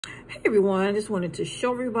Hey everyone, I just wanted to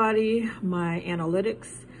show everybody my analytics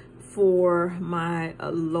for my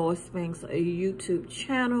Lois Banks YouTube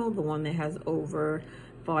channel, the one that has over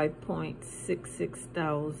 5.66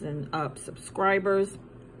 thousand subscribers.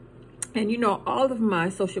 And you know, all of my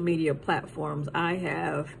social media platforms, I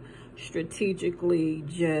have strategically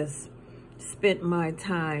just spent my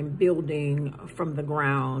time building from the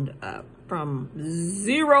ground up, from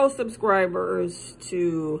 0 subscribers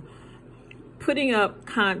to putting up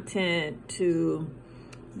content to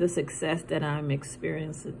the success that I'm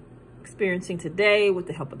experiencing today with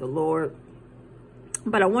the help of the Lord.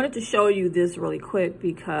 But I wanted to show you this really quick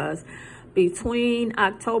because between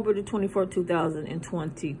October the 24th,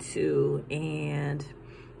 2022 and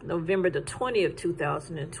November the 20th,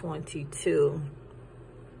 2022,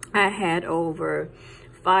 I had over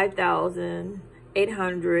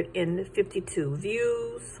 5,852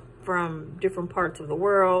 views from different parts of the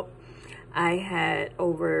world. I had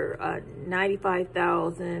over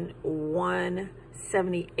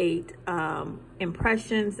 95,178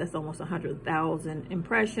 impressions. That's almost 100,000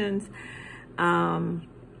 impressions.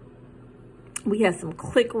 We had some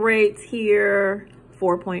click rates here,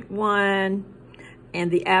 4.1. And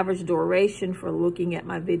the average duration for looking at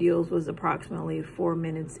my videos was approximately 4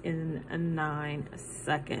 minutes and 9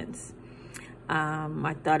 seconds.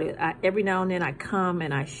 I thought every now and then I come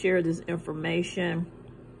and I share this information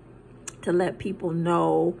to let people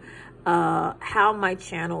know how my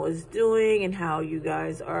channel is doing and how you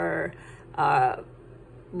guys are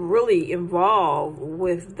really involved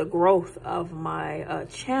with the growth of my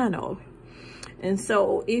channel. And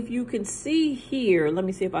so if you can see here, let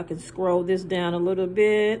me see if I can scroll this down a little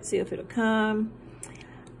bit, see if it'll come.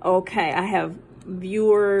 Okay, I have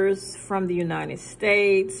viewers from the United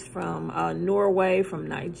States, from Norway, from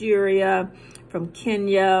Nigeria, from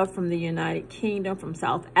Kenya, from the United Kingdom, from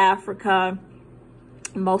South Africa.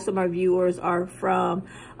 Most of my viewers are from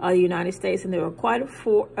the United States, and there are quite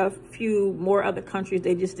a few more other countries.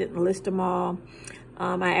 They just didn't list them all.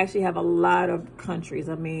 I actually have a lot of countries.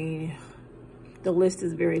 I mean, the list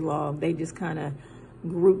is very long. They just kind of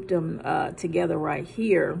grouped them together right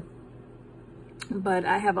here. But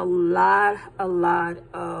I have a lot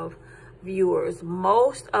of viewers.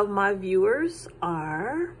 Most of my viewers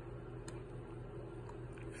are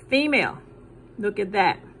female. Look at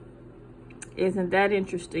that. Isn't that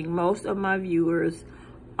interesting? Most of my viewers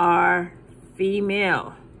are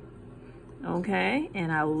female. Okay,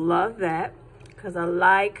 and I love that because I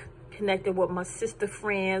like connecting with my sister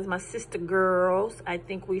friends, my sister girls. I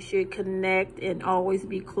think we should connect and always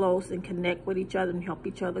be close and connect with each other and help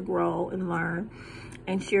each other grow and learn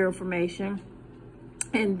and share information.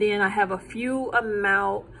 And then I have a few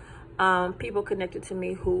amount people connected to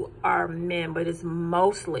me who are men, but it's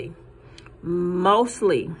mostly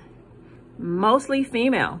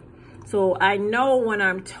female. So I know when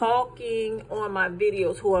I'm talking on my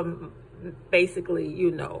videos who I'm basically, you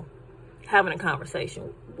know, having a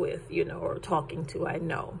conversation with, you know, or talking to, I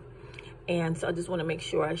know. And so I just want to make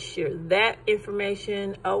sure I share that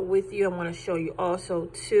information with you. I want to show you also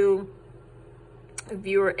too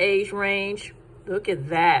viewer age range. Look at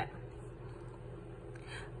that.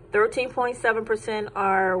 13.7%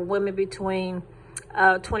 are women between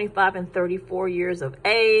 25 and 34 years of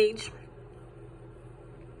age.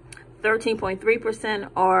 13.3%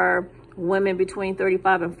 are women between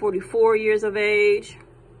 35 and 44 years of age.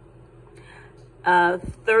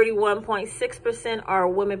 31.6% are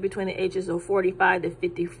women between the ages of 45 to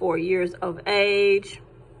 54 years of age.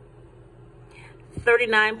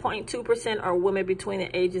 39.2% are women between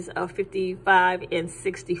the ages of 55 and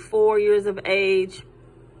 64 years of age.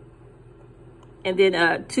 And then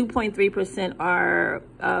 2.3% are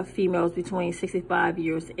females between 65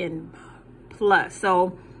 years and plus.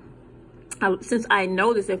 So since I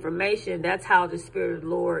know this information, that's how the Spirit of the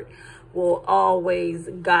Lord will always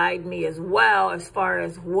guide me as well, as far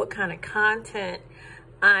as what kind of content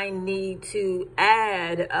I need to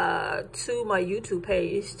add to my YouTube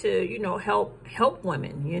page to, you know, help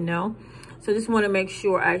women, you know. So just want to make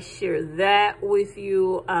sure I share that with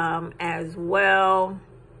you as well.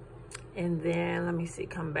 And then let me see,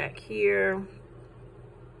 come back here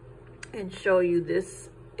and show you this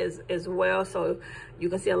as well. So you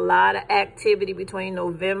can see a lot of activity between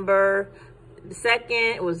November the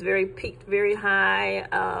 2nd. It was peaked very high.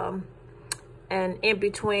 And in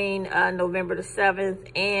between November the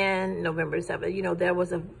 7th and November the 7th, you know, there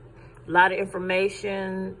was a lot of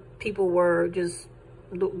information. People were just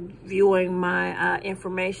viewing my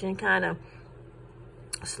information, kind of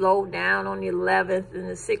slowed down on the 11th and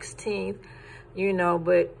the 16th, you know,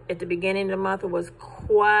 but at the beginning of the month, it was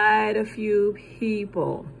quite a few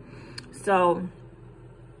people. So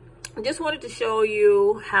I just wanted to show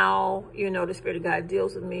you how, you know, the Spirit of God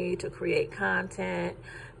deals with me to create content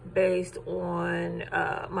based on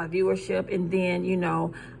my viewership. And then, you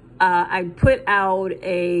know, I put out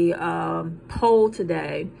a poll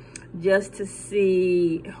today just to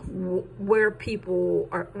see where people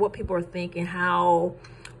are, what people are thinking, how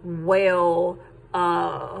well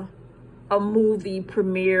a movie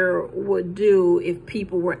premiere would do if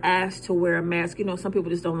people were asked to wear a mask. You know, some people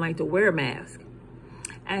just don't like to wear a mask.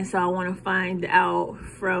 And so I want to find out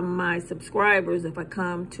from my subscribers, if I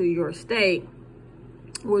come to your state,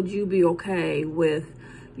 would you be okay with,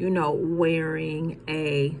 you know, wearing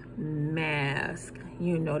a mask?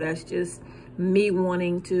 You know, that's just me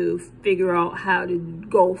wanting to figure out how to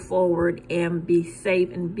go forward and be safe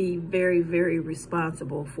and be very, very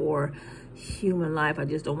responsible for human life. I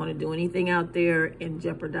just don't want to do anything out there and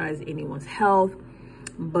jeopardize anyone's health.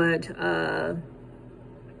 But,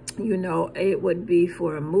 you know, it would be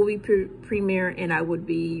for a movie premiere, and I would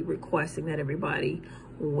be requesting that everybody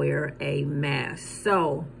wear a mask.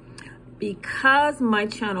 So because my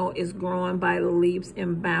channel is growing by leaps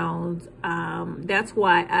and bounds, that's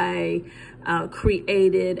why I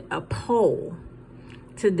created a poll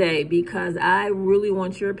today, because I really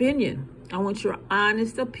want your opinion. I want your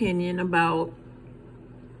honest opinion about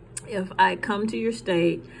if I come to your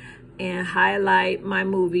state and highlight my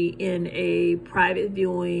movie in a private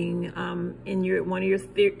viewing, in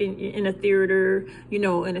in a theater, you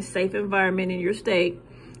know, in a safe environment in your state,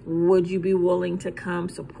 would you be willing to come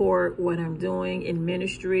support what I'm doing in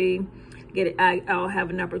ministry? I'll have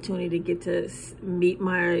an opportunity to get to meet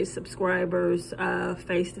my subscribers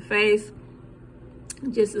face to face,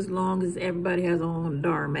 just as long as everybody has on a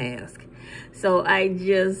darn mask. So I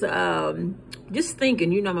just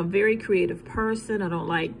thinking, you know, I'm a very creative person. I don't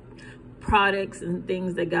like products and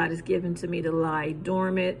things that God has given to me to lie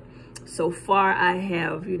dormant. So far, I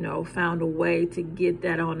have, you know, found a way to get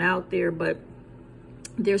that on out there, but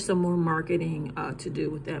there's some more marketing to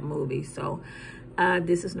do with that movie. So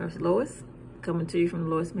this is Nurse Lois coming to you from the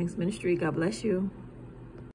Lois Minks Ministry. God bless you.